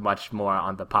are much more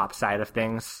on the pop side of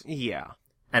things. Yeah.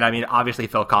 And obviously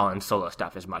Phil Collins' solo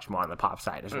stuff is much more on the pop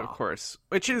side as well. Of course.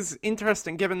 Which is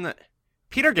interesting given that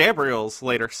Peter Gabriel's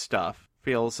later stuff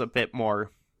feels a bit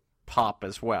more pop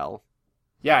as well.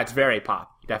 Yeah, it's very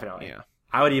pop, definitely. Yeah.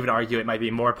 I would even argue it might be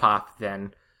more pop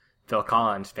than Phil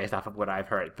Collins based off of what I've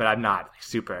heard, but I'm not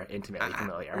super intimately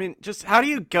familiar. Just how do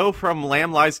you go from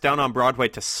Lamb Lies Down on Broadway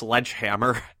to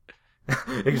Sledgehammer?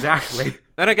 Exactly.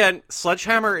 Then again,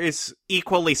 Sledgehammer is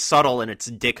equally subtle in its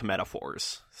dick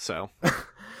metaphors, so...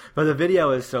 But the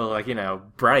video is so,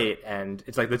 bright, and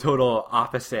it's, the total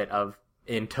opposite of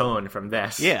in tone from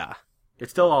this. Yeah.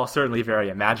 It's still all certainly very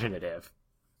imaginative.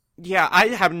 Yeah, I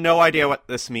have no idea what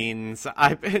this means.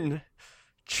 I've been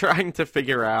trying to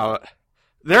figure out...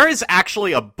 There is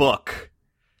actually a book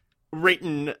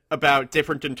written about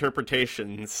different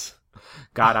interpretations.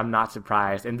 God, I'm not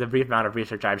surprised. In the brief amount of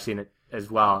research I've seen it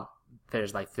as well,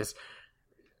 there's, this...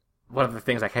 One of the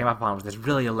things I came up on was this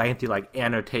really lengthy,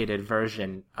 annotated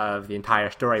version of the entire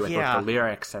story with both the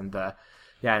lyrics and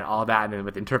and all that, and then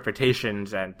with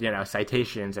interpretations and,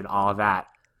 citations and all that.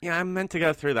 Yeah, I meant to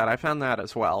go through that. I found that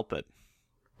as well, but...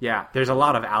 Yeah, there's a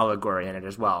lot of allegory in it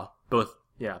as well. Both,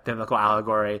 biblical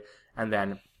allegory and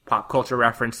then pop culture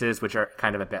references, which are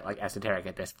kind of a bit, esoteric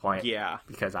at this point. Yeah.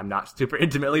 Because I'm not super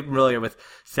intimately familiar with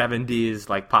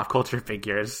 70s, pop culture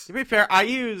figures. To be fair, I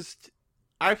used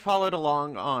I followed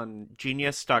along on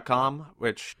Genius.com,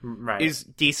 which Right. is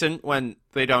decent when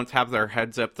they don't have their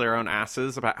heads up their own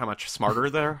asses about how much smarter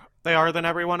they are than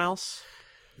everyone else.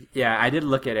 Yeah, I did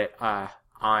look at it on.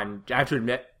 I have to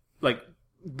admit, like,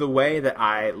 the way that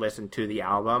I listened to the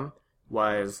album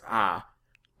was I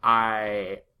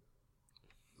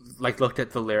looked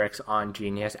at the lyrics on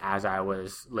Genius as I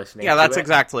was listening. Yeah, to that's it.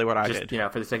 exactly what I Just, did. you know,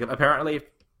 for the sake of, apparently,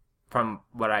 from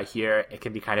what I hear, it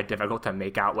can be kind of difficult to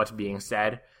make out what's being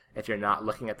said if you're not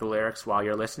looking at the lyrics while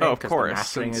you're listening. Oh, of 'cause course. the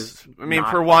mastering Since- is I mean,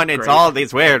 not for one, it's great. all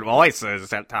these weird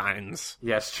voices at times.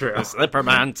 Yes, true. The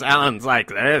Slipperman sounds like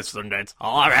this, and it's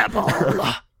horrible.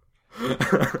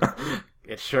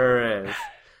 It sure is.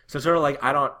 So sort of like,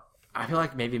 I feel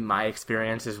like maybe my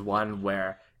experience is one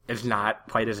where it's not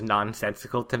quite as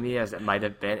nonsensical to me as it might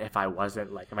have been if I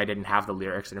didn't have the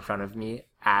lyrics in front of me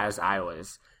as I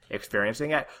was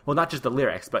experiencing it. Well, not just the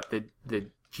lyrics, but the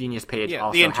Genius page Yeah,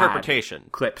 also the interpretation.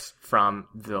 had clips from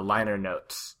the liner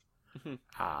notes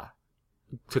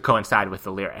to coincide with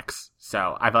the lyrics.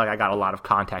 So I feel like I got a lot of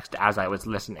context as I was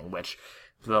listening, which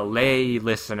the lay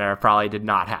listener probably did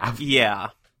not have. Yeah.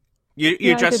 You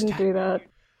Yeah, just I didn't do that.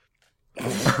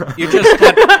 you just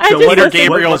had I just Peter listened-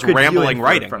 Gabriel's could you rambling infer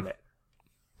writing. from it?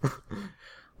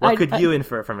 What I- could I- you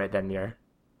infer from it, Denmere?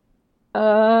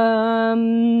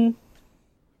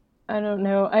 I don't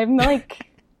know. I'm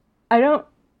like, I don't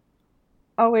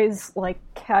always like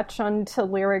catch on to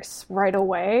lyrics right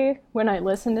away when I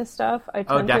listen to stuff. I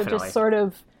tend to definitely. just sort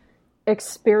of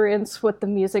experience what the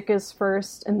music is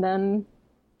first, and then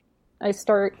I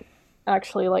start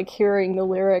actually like hearing the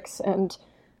lyrics. And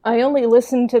I only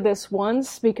listened to this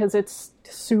once because it's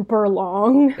super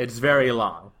long. It's very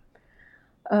long.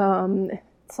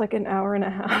 It's like an hour and a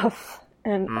half,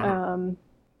 and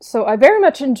so I very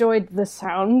much enjoyed the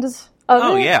sounds of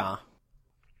Oh it. yeah,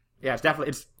 Yeah, it's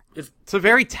definitely it's a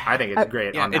very I think it's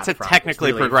great. yeah, on it's that a front.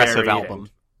 technically really progressive varied album.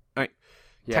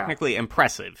 Yeah. Technically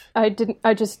impressive. I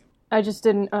just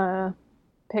didn't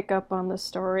pick up on the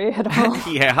story at all.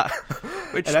 Yeah.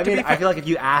 Which And I to be mean, I feel like if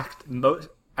you asked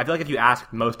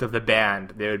most of the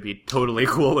band, they would be totally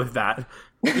cool with that.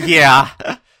 yeah.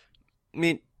 I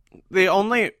mean,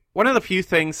 one of the few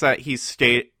things that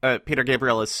Peter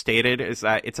Gabriel has stated is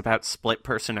that it's about split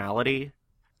personality,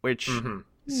 which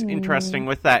is interesting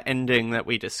with that ending that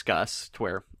we discussed,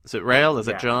 where, is it Rael, is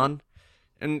it Yeah. John?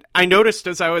 And I noticed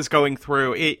as I was going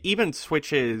through, it even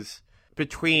switches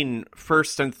between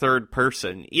first and third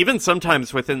person, even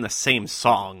sometimes within the same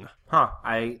song. Huh.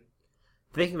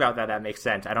 Thinking about that makes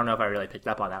sense. I don't know if I really picked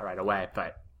up on that right away,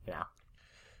 but, you know.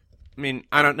 I mean,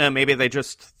 I don't know, maybe they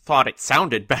just thought it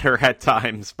sounded better at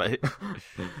times, but...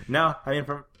 No, I mean,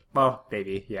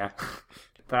 maybe, yeah.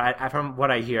 But from what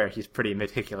I hear, he's pretty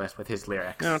meticulous with his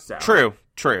lyrics. No, so.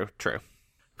 True.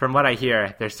 From what I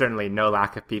hear, there's certainly no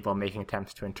lack of people making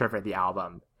attempts to interpret the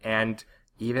album. And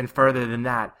even further than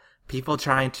that, people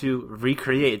trying to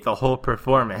recreate the whole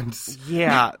performance.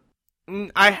 Yeah.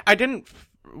 I didn't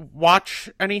watch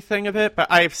anything of it,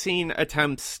 but I've seen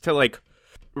attempts to, like,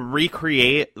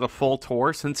 recreate the full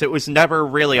tour since it was never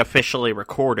really officially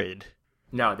recorded.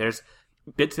 No, there's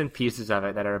bits and pieces of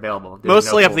it that are available. There's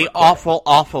Mostly no of full the recording. awful,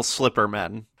 awful Slipper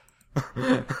Men.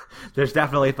 There's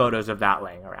definitely photos of that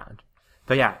laying around.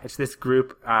 But yeah, it's this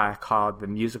group called The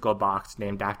Musical Box,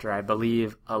 named after, I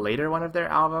believe, a later one of their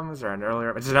albums, or an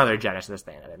earlier... It's another Genesis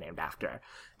thing that they're named after.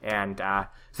 And so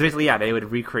basically, yeah, they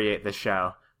would recreate the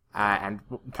show. And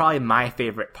probably my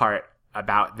favorite part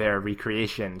about their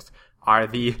recreations are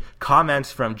the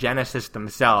comments from Genesis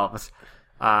themselves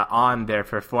on their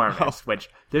performance, which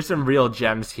there's some real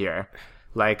gems here.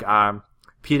 Like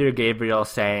Peter Gabriel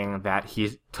saying that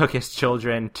he took his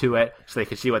children to it so they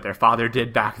could see what their father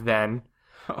did back then.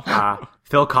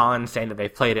 Phil Collins saying that they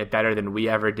played it better than we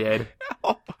ever did.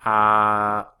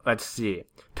 Let's see.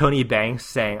 Tony Banks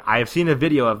saying, I have seen a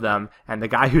video of them, and the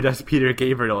guy who does Peter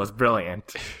Gabriel is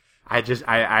brilliant.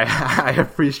 I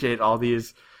appreciate all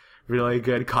these really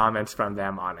good comments from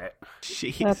them on it.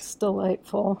 Jeez. That's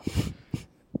delightful.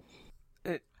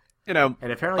 You know,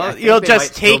 And apparently, I think you'll they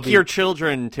just might still take be- your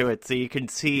children to it so you can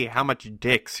see how much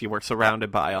dicks you were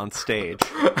surrounded by on stage.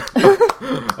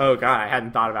 Oh god, I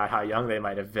hadn't thought about how young they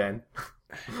might have been.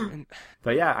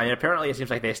 But yeah, I mean, apparently it seems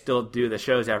like they still do the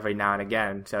shows every now and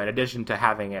again. So in addition to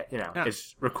having it, Yeah.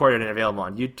 it's recorded and available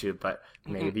on YouTube, but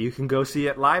maybe you can go see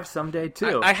it live someday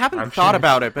too. I haven't I'm thought sure-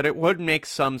 about it, but it would make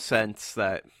some sense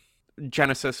that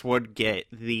Genesis would get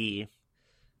the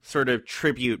sort of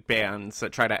tribute bands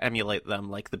that try to emulate them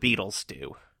like the Beatles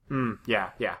do.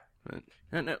 Yeah.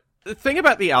 And the thing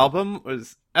about the album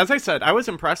was, as I said, I was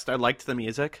impressed. I liked the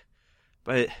music,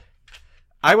 but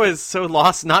I was so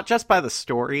lost, not just by the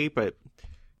story, but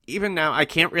even now, I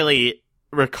can't really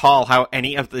recall how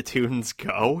any of the tunes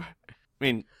go. I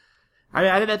think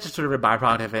that's just sort of a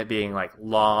byproduct of it being, like,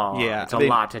 long. Yeah. It's a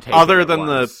lot to take Other in at than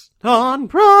once. the On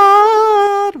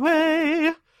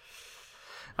Broadway.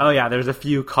 Oh, yeah, there's a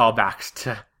few callbacks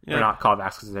to... Yeah. They're not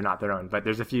callbacks because they're not their own, but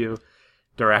there's a few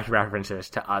direct references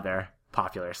to other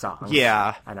popular songs.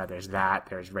 Yeah. I know there's that.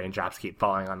 There's Raindrops Keep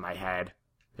Falling on My Head.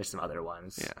 There's some other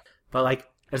ones. Yeah. But, like,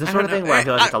 it's the I sort of don't thing know. where I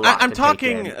feel like it's a lot I'm to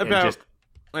talking take in and about, just...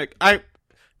 like, I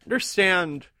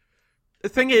understand. The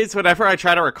thing is, whenever I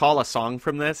try to recall a song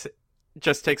from this, it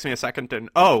just takes me a second and,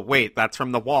 oh, wait, that's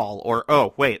from The Wall, or,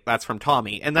 oh, wait, that's from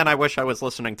Tommy. And then I wish I was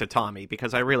listening to Tommy,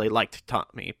 because I really liked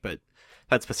Tommy, but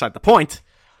that's beside the point.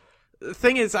 The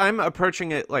thing is, I'm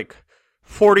approaching it, like,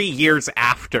 40 years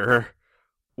after,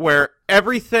 where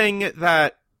everything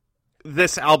that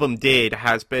this album did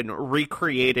has been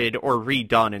recreated or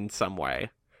redone in some way.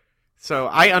 So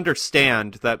I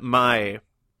understand that my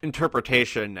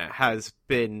interpretation has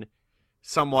been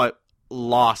somewhat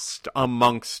lost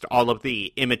amongst all of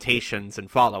the imitations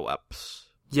and follow-ups.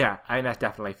 Yeah, I think that's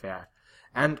definitely fair.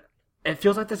 And it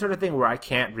feels like the sort of thing where I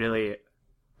can't really...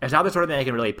 It's not the sort of thing I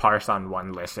can really parse on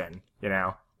one listen, you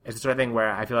know? It's the sort of thing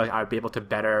where I feel like I'd be able to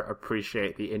better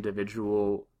appreciate the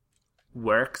individual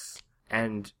works,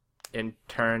 and in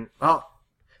turn... Well,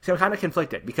 so I'm kind of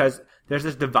conflicted, because there's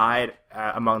this divide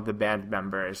among the band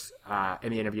members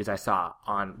in the interviews I saw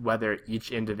on whether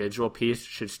each individual piece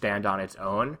should stand on its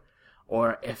own,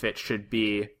 or if it should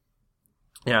be,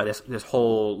 you know, this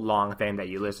whole long thing that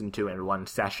you listen to in one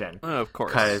session. Oh, of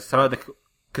course. Because some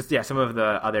of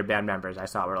the other band members I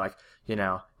saw were like, you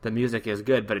know, the music is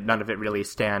good, but none of it really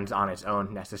stands on its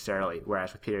own necessarily.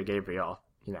 Whereas with Peter Gabriel,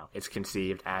 you know, it's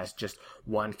conceived as just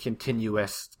one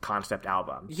continuous concept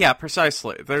album. Yeah,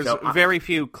 precisely. There's very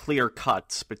few clear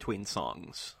cuts between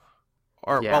songs.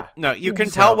 Or, Yeah. well, no, you can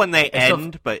So, tell when they it's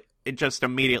end, but it just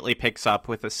immediately picks up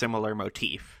with a similar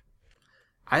motif.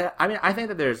 I mean, I think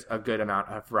that there's a good amount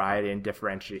of variety and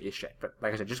differentiation, but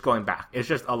like I said, just going back, it's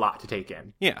just a lot to take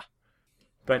in. Yeah.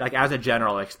 But like as a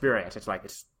general experience, it's like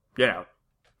it's, you know,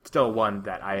 still one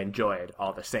that I enjoyed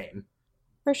all the same.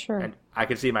 For sure. And I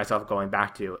could see myself going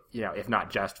back to, you know, if not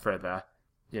just for the,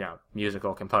 you know,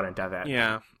 musical component of it.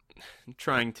 Yeah. I'm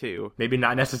trying to... Maybe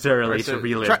not necessarily to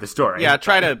relive the story. Yeah,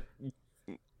 try to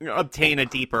obtain a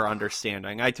deeper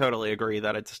understanding. I totally agree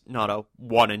that it's not a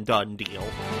one-and-done deal.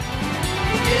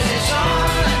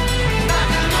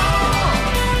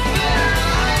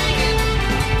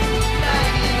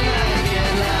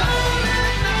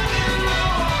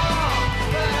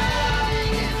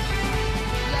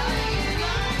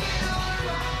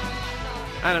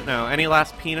 I don't know. Any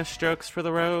last penis jokes for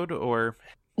the road, or...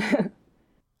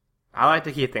 I like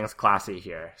to keep things classy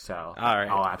here, so All right.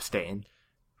 I'll abstain.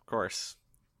 Of course.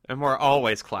 And we're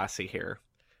always classy here.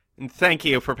 And thank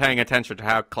you for paying attention to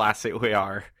how classy we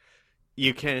are.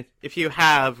 You can, if you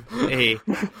have a...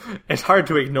 It's hard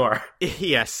to ignore.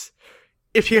 Yes.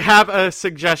 If you have a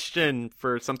suggestion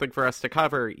for something for us to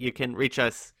cover, you can reach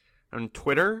us on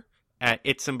Twitter at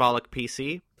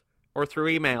itsymbolicpc or through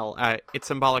email at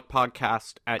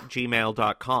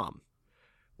itssymbolicpodcast@gmail.com.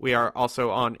 We are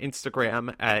also on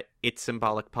Instagram at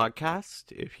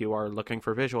itsymbolicpodcast if you are looking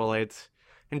for visual aids.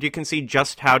 And you can see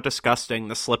just how disgusting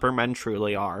the Slipper Men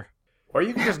truly are. Or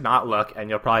you can just not look, and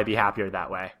you'll probably be happier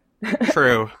that way.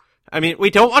 True. I mean, we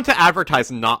don't want to advertise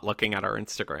not looking at our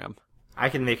Instagram. I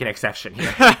can make an exception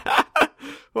here.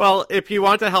 Well, if you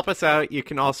want to help us out, you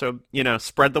can also, you know,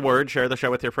 spread the word, share the show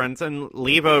with your friends, and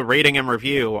leave a rating and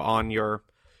review on your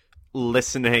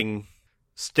listening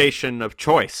station of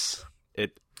choice.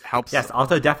 It helps. Yes,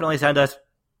 also definitely send us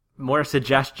more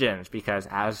suggestions, because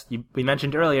as we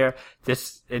mentioned earlier,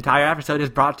 this entire episode is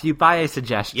brought to you by a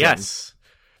suggestion. Yes.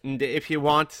 And if you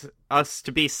want us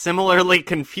to be similarly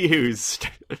confused,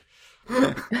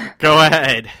 go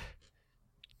ahead.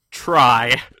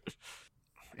 Try.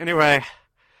 Anyway,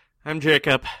 I'm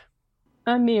Jacob.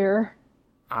 I'm Mir.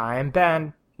 I'm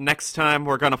Ben. Next time,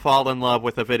 we're gonna fall in love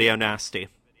with a video nasty.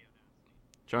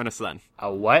 Join us then.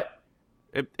 A what?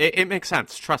 It makes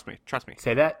sense. Trust me. Trust me.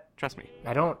 Say that? Trust me.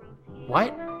 I don't...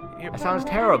 What? That sounds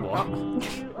terrible.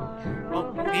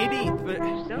 Well, maybe, but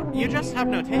you just have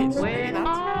no taste. Maybe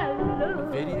that's...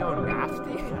 Video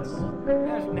nasty?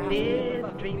 That's nasty.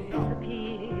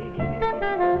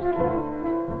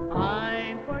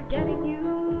 I'm forgetting you.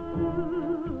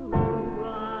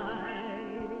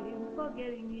 I'm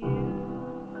forgetting you.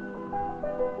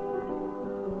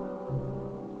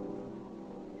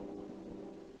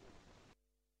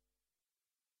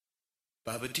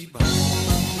 Ba-ba-dee-ba.